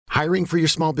Hiring for your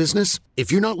small business?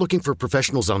 If you're not looking for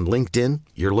professionals on LinkedIn,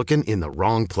 you're looking in the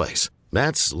wrong place.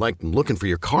 That's like looking for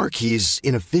your car keys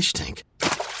in a fish tank.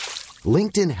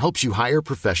 LinkedIn helps you hire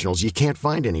professionals you can't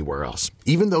find anywhere else,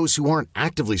 even those who aren't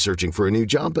actively searching for a new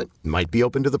job but might be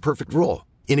open to the perfect role.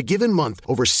 In a given month,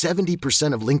 over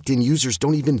 70% of LinkedIn users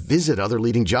don't even visit other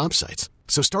leading job sites.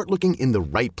 So start looking in the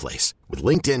right place. With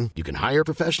LinkedIn, you can hire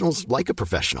professionals like a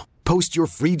professional. Post your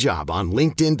free job on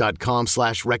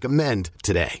linkedin.com/recommend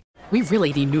today. We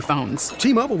really need new phones.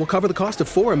 T-Mobile will cover the cost of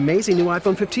 4 amazing new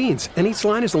iPhone 15s, and each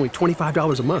line is only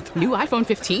 $25 a month. New iPhone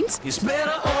 15s? It's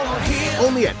better over here.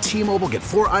 Only at T-Mobile, get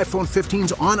 4 iPhone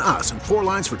 15s on us and 4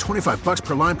 lines for $25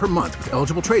 per line per month with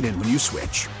eligible trade-in when you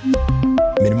switch.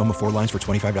 Minimum of 4 lines for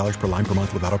 $25 per line per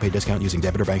month with autopay discount using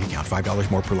debit or bank account.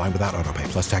 $5 more per line without autopay,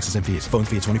 plus taxes and fees. Phone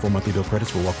fee at 24 monthly bill credits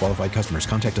for well-qualified customers.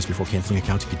 Contact us before canceling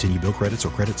account to continue bill credits or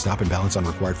credit stop and balance on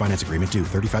required finance agreement due.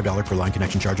 $35 per line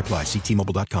connection charge applies. See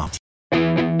T-Mobile.com.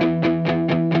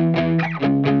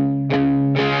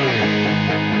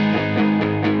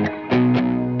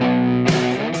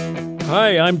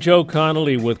 Hi, I'm Joe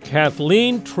Connolly with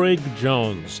Kathleen Trigg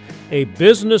Jones, a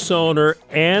business owner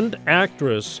and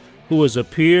actress who has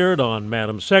appeared on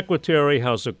Madam Secretary,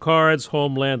 House of Cards,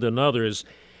 Homeland, and others.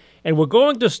 And we're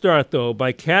going to start, though,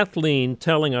 by Kathleen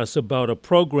telling us about a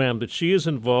program that she is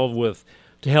involved with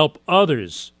to help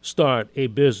others start a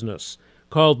business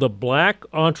called the Black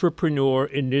Entrepreneur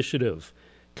Initiative.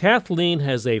 Kathleen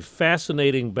has a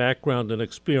fascinating background and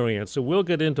experience, so we'll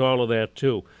get into all of that,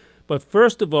 too. But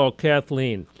first of all,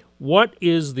 Kathleen, what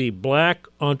is the Black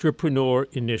Entrepreneur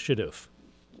Initiative?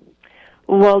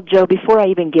 Well, Joe, before I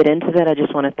even get into that, I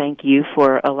just want to thank you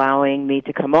for allowing me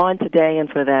to come on today and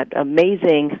for that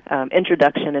amazing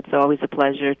introduction. It's always a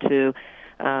pleasure to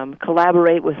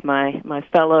collaborate with my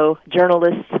fellow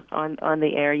journalists on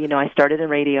the air. You know, I started in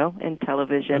radio and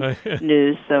television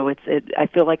news, so I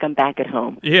feel like I'm back at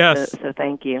home. Yes. So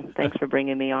thank you. Thanks for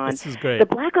bringing me on. This is great. The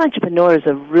Black Entrepreneur is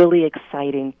a really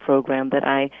exciting program that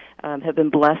I have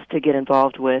been blessed to get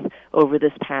involved with over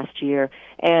this past year.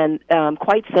 And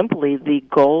quite simply, the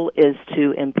goal is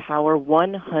to empower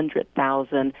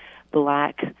 100,000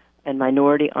 Black and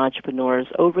minority entrepreneurs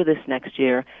over this next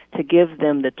year to give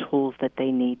them the tools that they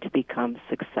need to become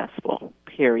successful,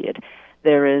 period.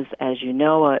 There is, as you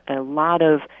know, a lot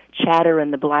of chatter in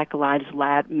the Black Lives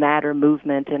Matter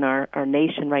movement in our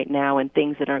nation right now and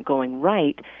things that aren't going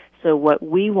right. So what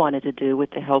we wanted to do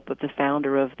with the help of the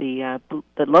founder of the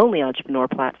Lonely Entrepreneur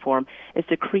platform is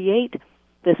to create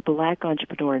this Black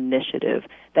Entrepreneur Initiative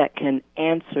that can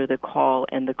answer the call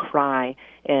and the cry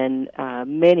in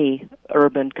many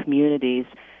urban communities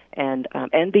and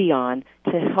beyond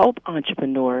to help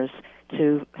entrepreneurs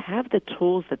to have the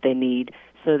tools that they need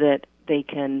so that they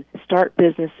can start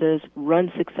businesses,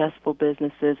 run successful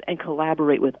businesses, and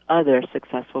collaborate with other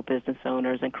successful business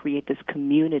owners and create this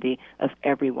community of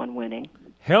everyone winning.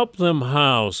 Help them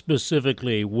how,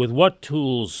 specifically? With what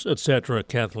tools, etc.,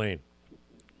 Kathleen?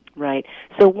 Right.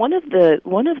 So one of the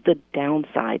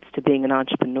downsides to being an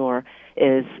entrepreneur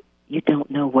is you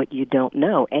don't know what you don't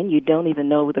know, and you don't even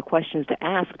know the questions to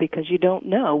ask because you don't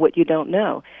know what you don't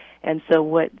know. And so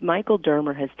what Michael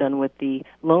Dermer has done with the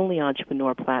Lonely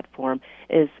Entrepreneur platform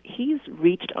is he's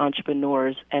reached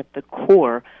entrepreneurs at the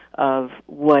core of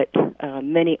what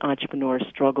many entrepreneurs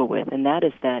struggle with, and that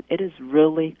is that it is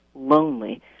really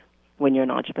lonely when you're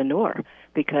an entrepreneur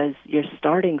because you're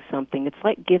starting something. It's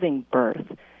like giving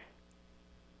birth.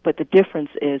 But the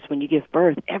difference is when you give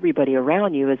birth, everybody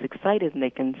around you is excited and they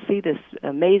can see this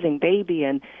amazing baby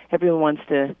and everyone wants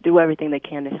to do everything they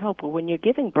can to help. But when you're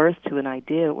giving birth to an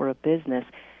idea or a business,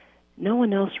 no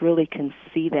one else really can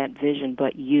see that vision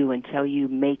but you until you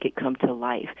make it come to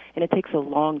life. And it takes a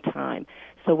long time.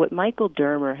 So what Michael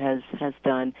Dermer has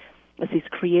done is he's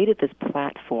created this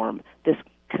platform, this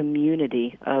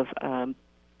community of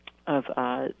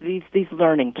these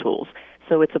learning tools.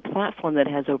 So it's a platform that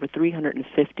has over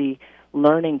 350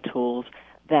 learning tools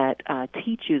that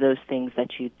teach you those things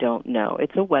that you don't know.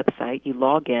 It's a website. You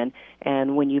log in,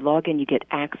 and when you log in, you get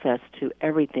access to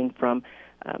everything from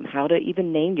how to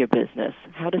even name your business,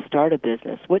 how to start a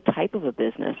business, what type of a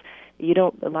business.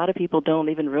 A lot of people don't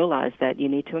even realize that you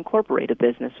need to incorporate a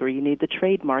business, or you need to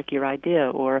trademark your idea,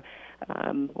 or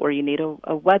you need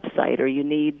a website, or you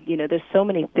need, there's so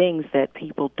many things that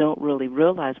people don't really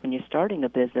realize when you're starting a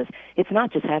business. It's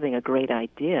not just having a great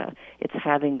idea. It's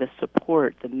having the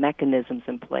support, the mechanisms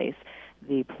in place,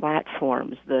 the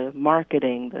platforms, the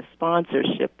marketing, the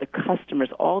sponsorship, the customers,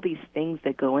 all these things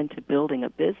that go into building a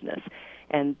business.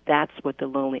 And that's what the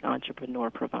Lonely Entrepreneur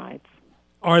provides.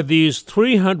 Are these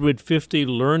 350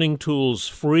 learning tools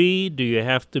free? Do you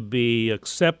have to be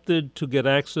accepted to get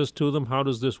access to them? How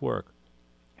does this work?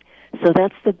 So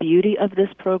that's the beauty of this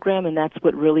program, and that's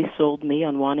what really sold me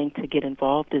on wanting to get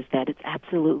involved, is that it's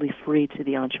absolutely free to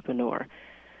the entrepreneur.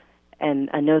 And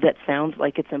I know that sounds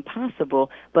like it's impossible,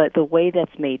 but the way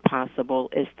that's made possible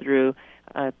is through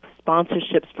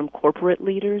sponsorships from corporate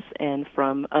leaders and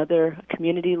from other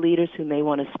community leaders who may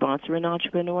want to sponsor an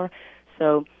entrepreneur.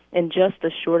 So in just a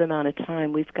short amount of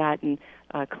time, we've gotten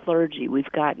clergy,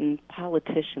 we've gotten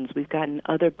politicians, we've gotten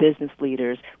other business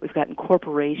leaders, we've gotten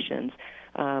corporations,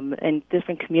 and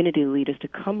different community leaders to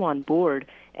come on board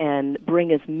and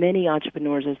bring as many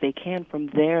entrepreneurs as they can from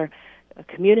their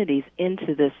communities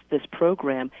into this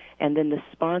program, and then the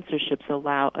sponsorships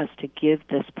allow us to give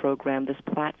this program, this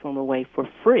platform away for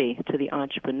free to the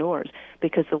entrepreneurs,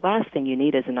 because the last thing you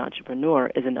need as an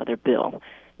entrepreneur is another bill.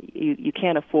 You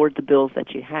can't afford the bills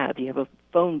that you have. You have a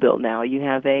phone bill now. You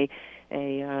have you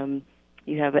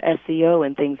have a SEO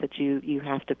and things that you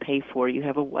have to pay for. You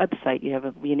have a website.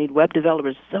 You need web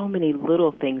developers. So many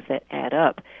little things that add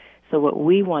up. So what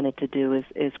we wanted to do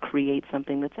is create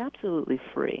something that's absolutely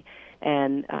free.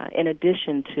 And in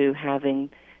addition to having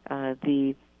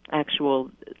the actual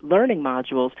learning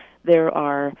modules, there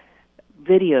are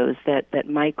videos that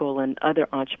Michael and other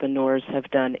entrepreneurs have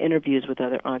done, interviews with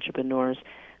other entrepreneurs,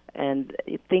 and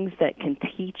things that can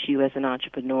teach you as an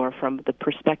entrepreneur from the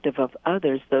perspective of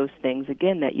others, those things,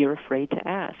 again, that you're afraid to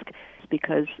ask.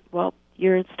 Because, well,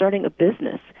 you're starting a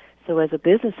business. So as a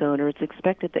business owner, it's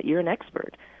expected that you're an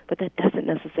expert. But that doesn't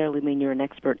necessarily mean you're an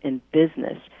expert in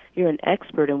business. You're an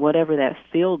expert in whatever that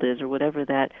field is or whatever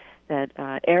that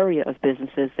area of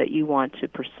business is that you want to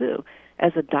pursue.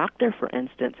 As a doctor, for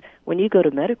instance, when you go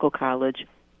to medical college,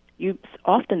 you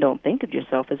often don't think of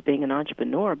yourself as being an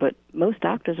entrepreneur, but most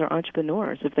doctors are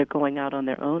entrepreneurs. If they're going out on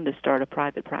their own to start a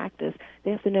private practice,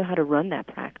 they have to know how to run that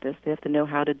practice. They have to know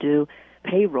how to do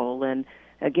payroll and,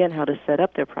 again, how to set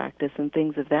up their practice and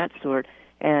things of that sort.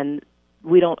 And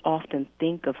we don't often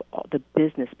think of the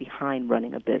business behind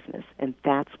running a business, and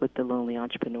that's what the Lonely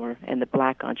Entrepreneur and the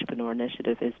Black Entrepreneur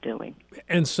Initiative is doing.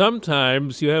 And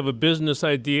sometimes you have a business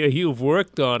idea, you've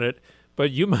worked on it,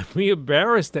 but you might be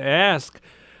embarrassed to ask,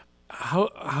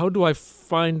 how do I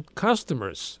find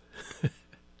customers?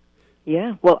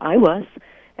 Yeah, well, I was.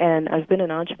 And I've been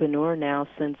an entrepreneur now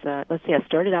since, I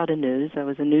started out in news. I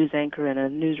was a news anchor and a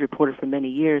news reporter for many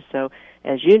years. So,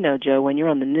 as you know, Joe, when you're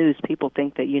on the news, people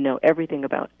think that you know everything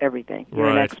about everything. You're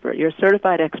an expert. You're a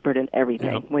certified expert in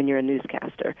everything when you're a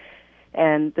newscaster.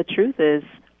 And the truth is,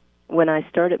 when I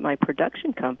started my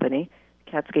production company,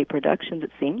 Catscape Productions,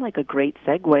 it seemed like a great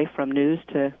segue from news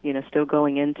to, still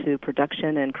going into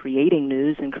production and creating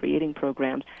news and creating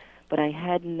programs. But I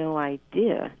had no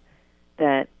idea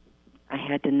that I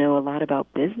had to know a lot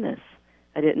about business.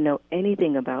 I didn't know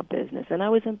anything about business, and I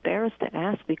was embarrassed to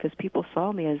ask because people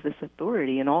saw me as this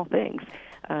authority in all things.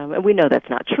 And we know that's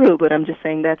not true, but I'm just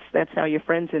saying that's how your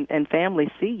friends and family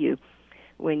see you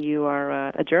when you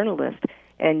are a journalist.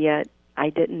 And yet I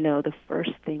didn't know the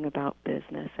first thing about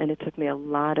business, and it took me a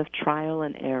lot of trial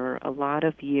and error, a lot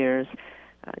of years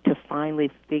to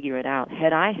finally figure it out.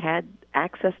 Had I had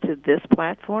access to this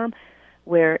platform,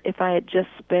 where if I had just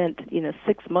spent,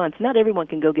 6 months, not everyone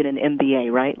can go get an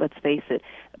MBA, right? Let's face it.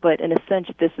 But in a sense,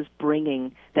 this is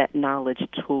bringing that knowledge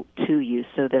to you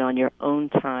so that on your own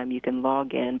time you can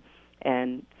log in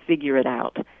and figure it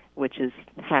out, which is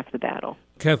half the battle.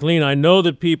 Kathleen, I know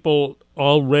that people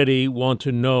already want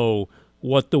to know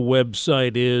what the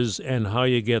website is and how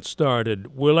you get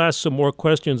started. We'll ask some more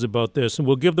questions about this, and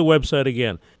we'll give the website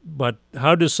again. But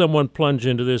how does someone plunge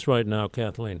into this right now,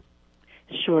 Kathleen?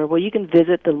 Sure. Well, you can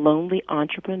visit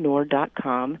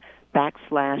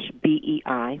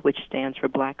thelonelyentrepreneur.com/BEI, which stands for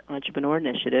Black Entrepreneur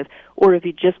Initiative. Or if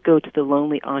you just go to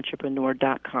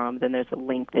thelonelyentrepreneur.com, then there's a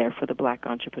link there for the Black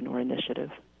Entrepreneur Initiative.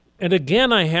 And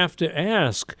again, I have to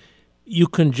ask, you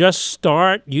can just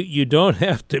start? You don't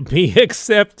have to be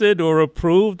accepted or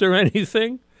approved or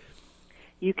anything?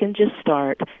 You can just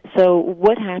start. So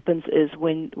what happens is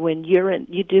when you're in,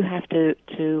 you do have to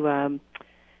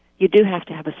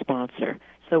have a sponsor.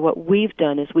 So what we've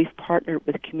done is we've partnered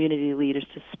with community leaders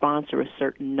to sponsor a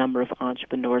certain number of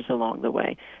entrepreneurs along the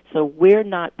way. So we're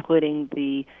not putting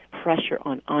the pressure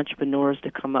on entrepreneurs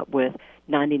to come up with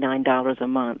 $99 a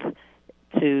month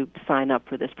to sign up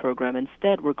for this program.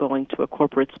 Instead, we're going to a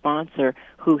corporate sponsor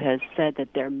who has said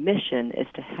that their mission is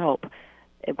to help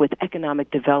with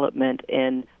economic development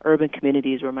in urban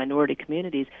communities or minority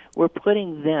communities. We're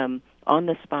putting them on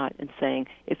the spot and saying,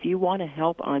 if you want to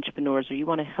help entrepreneurs or you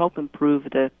want to help improve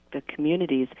the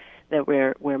communities that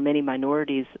where many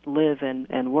minorities live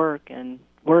and work and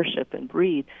worship and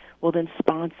breathe, well, then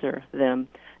sponsor them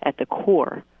at the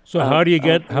core. So how do you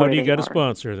get a a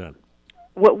sponsor then?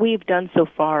 What we've done so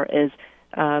far is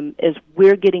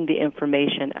we're getting the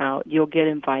information out. You'll get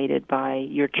invited by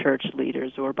your church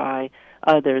leaders or by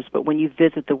others, but when you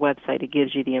visit the website, it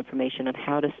gives you the information on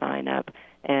how to sign up.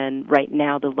 And right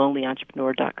now, the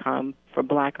LonelyEntrepreneur.com for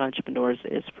Black entrepreneurs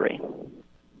is free.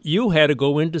 You had to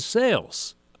go into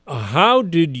sales. How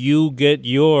did you get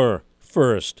your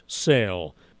first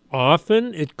sale?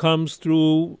 Often it comes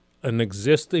through an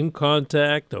existing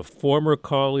contact, a former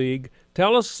colleague.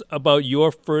 Tell us about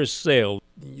your first sale.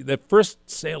 That first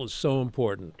sale is so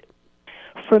important.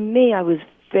 For me, I was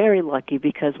very lucky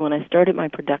because when I started my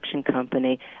production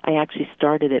company, I actually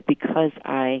started it because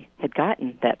I had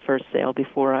gotten that first sale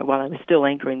while I was still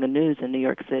anchoring the news in New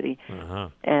York City. Uh-huh.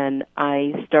 And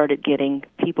I started getting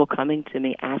people coming to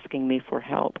me asking me for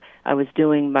help. I was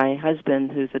doing my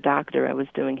husband, who's a doctor, I was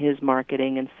doing his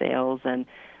marketing and sales and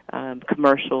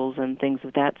commercials and things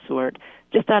of that sort,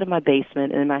 just out of my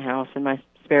basement in my house in my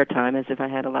spare time, as if I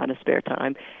had a lot of spare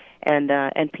time.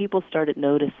 And people started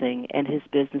noticing, and his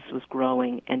business was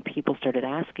growing, and people started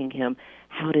asking him,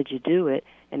 how did you do it?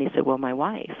 And he said, well, my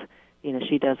wife.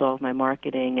 She does all of my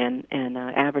marketing and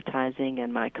advertising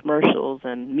and my commercials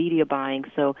and media buying.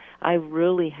 So I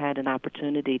really had an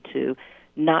opportunity to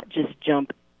not just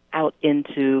jump out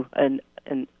into an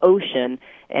ocean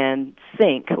and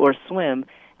sink or swim.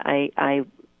 I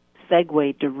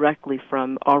segued directly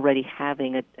from already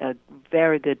having a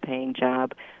very good paying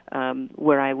job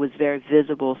where I was very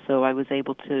visible, so I was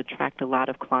able to attract a lot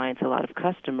of clients, a lot of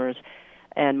customers,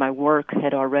 and my work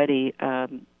had already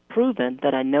proven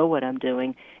that I know what I'm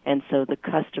doing, and so the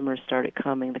customers started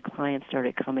coming, the clients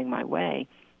started coming my way,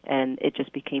 and it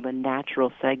just became a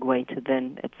natural segue to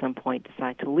then at some point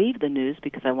decide to leave the news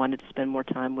because I wanted to spend more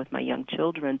time with my young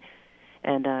children,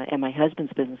 and my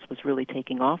husband's business was really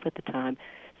taking off at the time.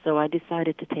 So I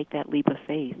decided to take that leap of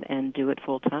faith and do it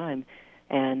full time,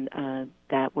 and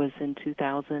that was in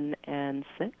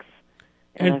 2006,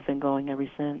 and I've been going ever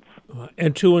since.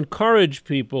 And to encourage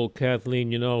people,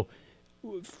 Kathleen,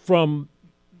 from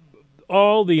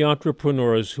all the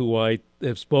entrepreneurs who I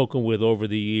have spoken with over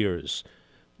the years,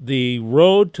 the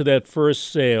road to that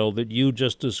first sale that you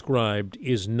just described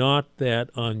is not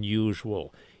that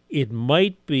unusual. It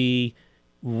might be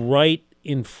right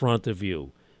in front of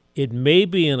you. It may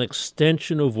be an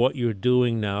extension of what you're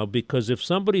doing now, because if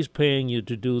somebody's paying you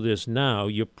to do this now,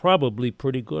 you're probably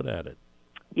pretty good at it.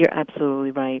 You're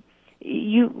absolutely right.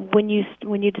 When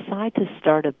you decide to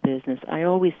start a business, I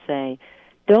always say,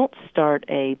 don't start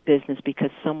a business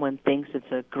because someone thinks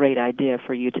it's a great idea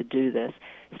for you to do this.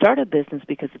 Start a business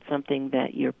because it's something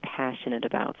that you're passionate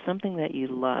about, something that you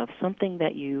love, something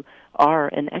that you are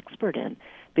an expert in,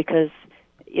 because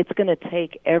it's going to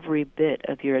take every bit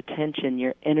of your attention,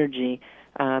 your energy,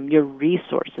 your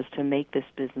resources to make this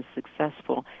business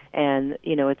successful. And,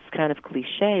 it's kind of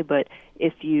cliche, but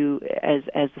if you, as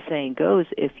the saying goes,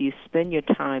 if you spend your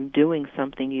time doing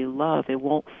something you love, it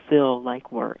won't feel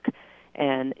like work.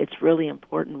 And it's really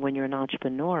important when you're an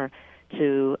entrepreneur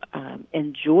to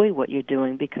enjoy what you're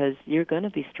doing, because you're going to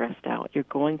be stressed out. You're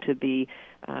going to be,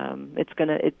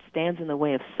 it stands in the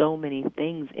way of so many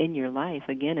things in your life.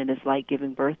 Again, it is like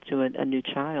giving birth to a new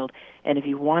child. And if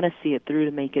you want to see it through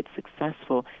to make it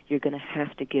successful, you're going to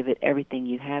have to give it everything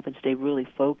you have and stay really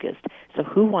focused. So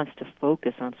who wants to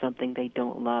focus on something they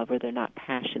don't love or they're not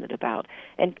passionate about?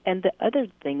 And the other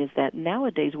thing is that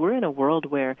nowadays we're in a world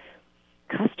where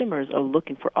customers are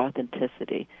looking for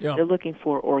authenticity. Yeah. They're looking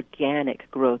for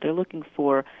organic growth. They're looking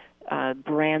for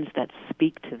brands that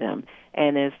speak to them.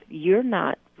 And if you're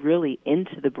not really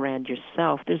into the brand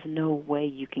yourself, there's no way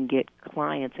you can get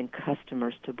clients and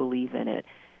customers to believe in it.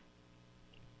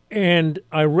 And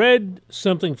I read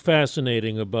something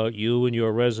fascinating about you in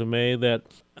your resume that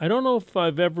I don't know if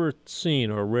I've ever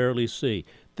seen or rarely see,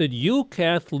 that you,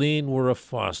 Kathleen, were a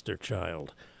foster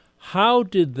child. How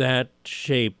did that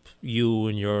shape you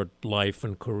in your life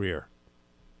and career?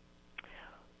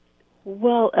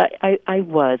 Well, I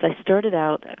was. I started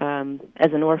out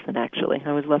as an orphan, actually.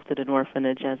 I was left at an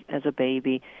orphanage as a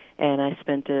baby, and I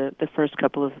spent the first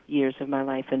couple of years of my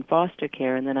life in foster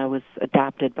care, and then I was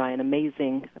adopted by an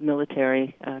amazing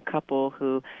military couple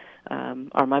who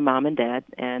are my mom and dad,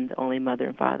 and the only mother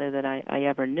and father that I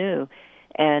ever knew.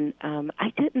 And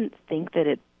I didn't think that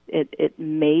it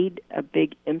made a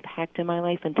big impact in my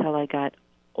life until I got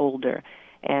older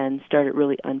and started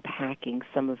really unpacking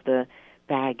some of the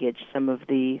baggage, some of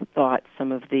the thoughts,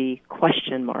 some of the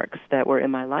question marks that were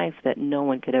in my life that no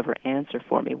one could ever answer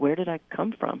for me. Where did I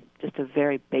come from? Just a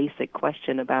very basic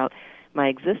question about my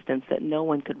existence that no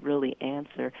one could really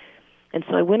answer. And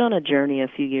so I went on a journey a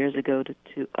few years ago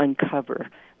to uncover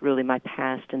really my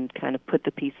past and kind of put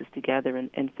the pieces together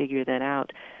and figure that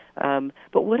out.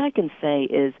 But what I can say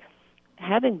is,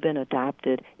 having been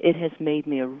adopted, it has made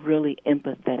me a really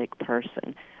empathetic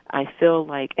person. I feel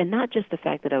like, and not just the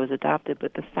fact that I was adopted,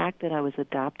 but the fact that I was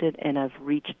adopted and I've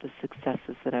reached the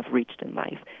successes that I've reached in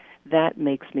life. That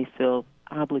makes me feel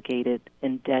obligated,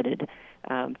 indebted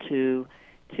to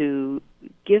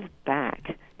give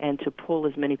back and to pull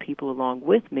as many people along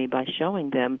with me by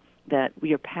showing them that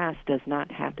your past does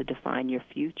not have to define your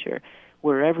future.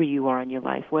 Wherever you are in your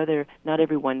life, whether not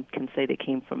everyone can say they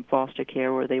came from foster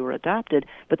care or they were adopted,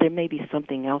 but there may be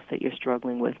something else that you're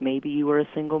struggling with. Maybe you were a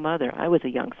single mother. I was a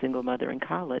young single mother in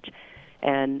college.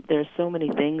 And there's so many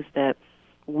things that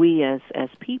we as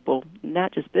people,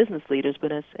 not just business leaders,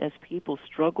 but as people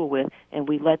struggle with, and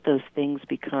we let those things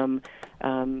become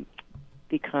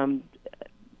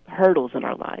hurdles in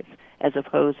our lives, as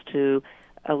opposed to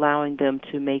allowing them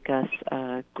to make us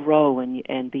grow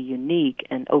and be unique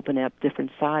and open up different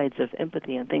sides of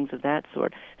empathy and things of that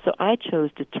sort. So I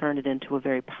chose to turn it into a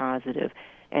very positive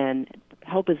and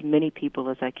help as many people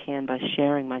as I can by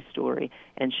sharing my story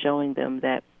and showing them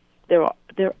that there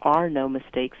are no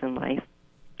mistakes in life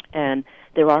and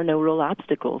there are no real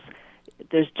obstacles.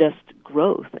 There's just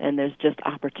growth and there's just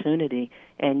opportunity,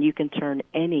 and you can turn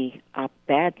any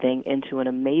bad thing into an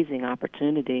amazing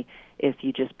opportunity if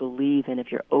you just believe and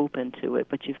if you're open to it.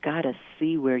 But you've got to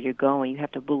see where you're going. You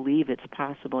have to believe it's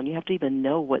possible, and you have to even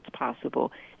know what's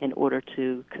possible in order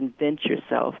to convince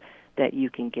yourself that you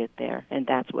can get there. And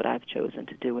that's what I've chosen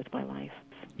to do with my life.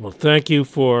 Well, thank you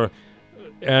for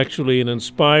actually an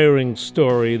inspiring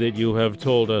story that you have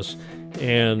told us,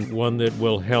 and one that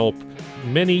will help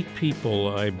many people,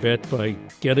 I bet, by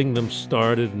getting them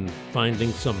started and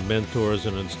finding some mentors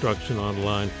and instruction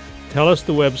online. Tell us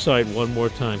the website one more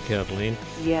time, Kathleen.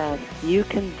 Yes, you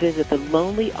can visit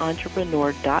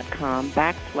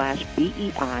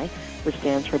thelonelyentrepreneur.com/BEI, which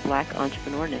stands for Black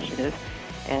Entrepreneur Initiative,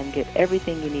 and get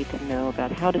everything you need to know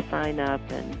about how to sign up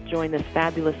and join this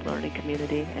fabulous learning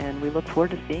community, and we look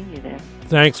forward to seeing you there.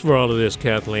 Thanks for all of this,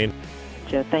 Kathleen.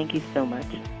 Joe, thank you so much.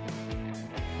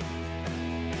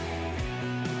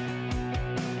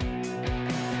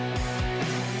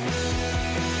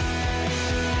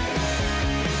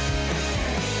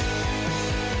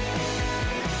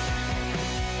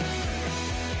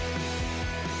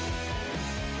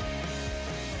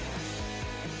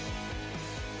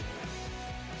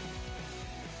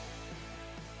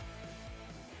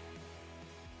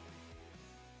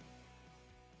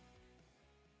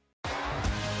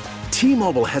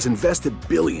 T-Mobile has invested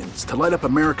billions to light up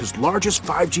America's largest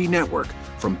 5G network,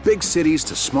 from big cities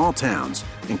to small towns,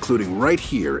 including right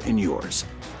here in yours.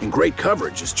 And great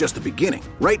coverage is just the beginning.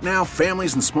 Right now,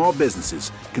 families and small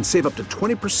businesses can save up to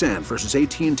 20% versus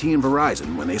AT&T and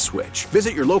Verizon when they switch.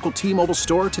 Visit your local T-Mobile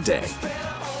store today.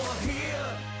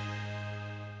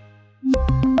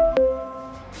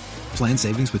 Plan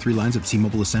savings with 3 lines of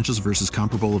T-Mobile Essentials versus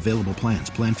comparable available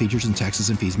plans. Plan features and taxes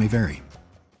and fees may vary.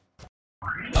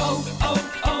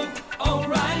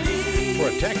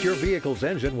 Protect your vehicle's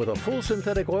engine with a full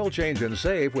synthetic oil change and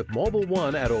save with Mobil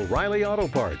 1 at O'Reilly Auto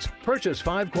Parts. Purchase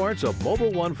 5 quarts of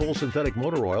Mobil 1 full synthetic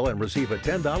motor oil and receive a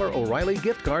 $10 O'Reilly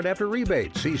gift card after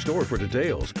rebate. See store for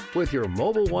details. With your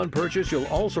Mobil 1 purchase, you'll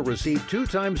also receive 2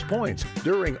 times points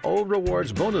during O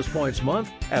Rewards Bonus Points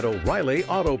Month at O'Reilly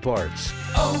Auto Parts.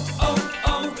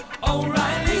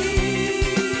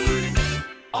 O'Reilly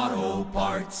Auto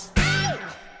Parts.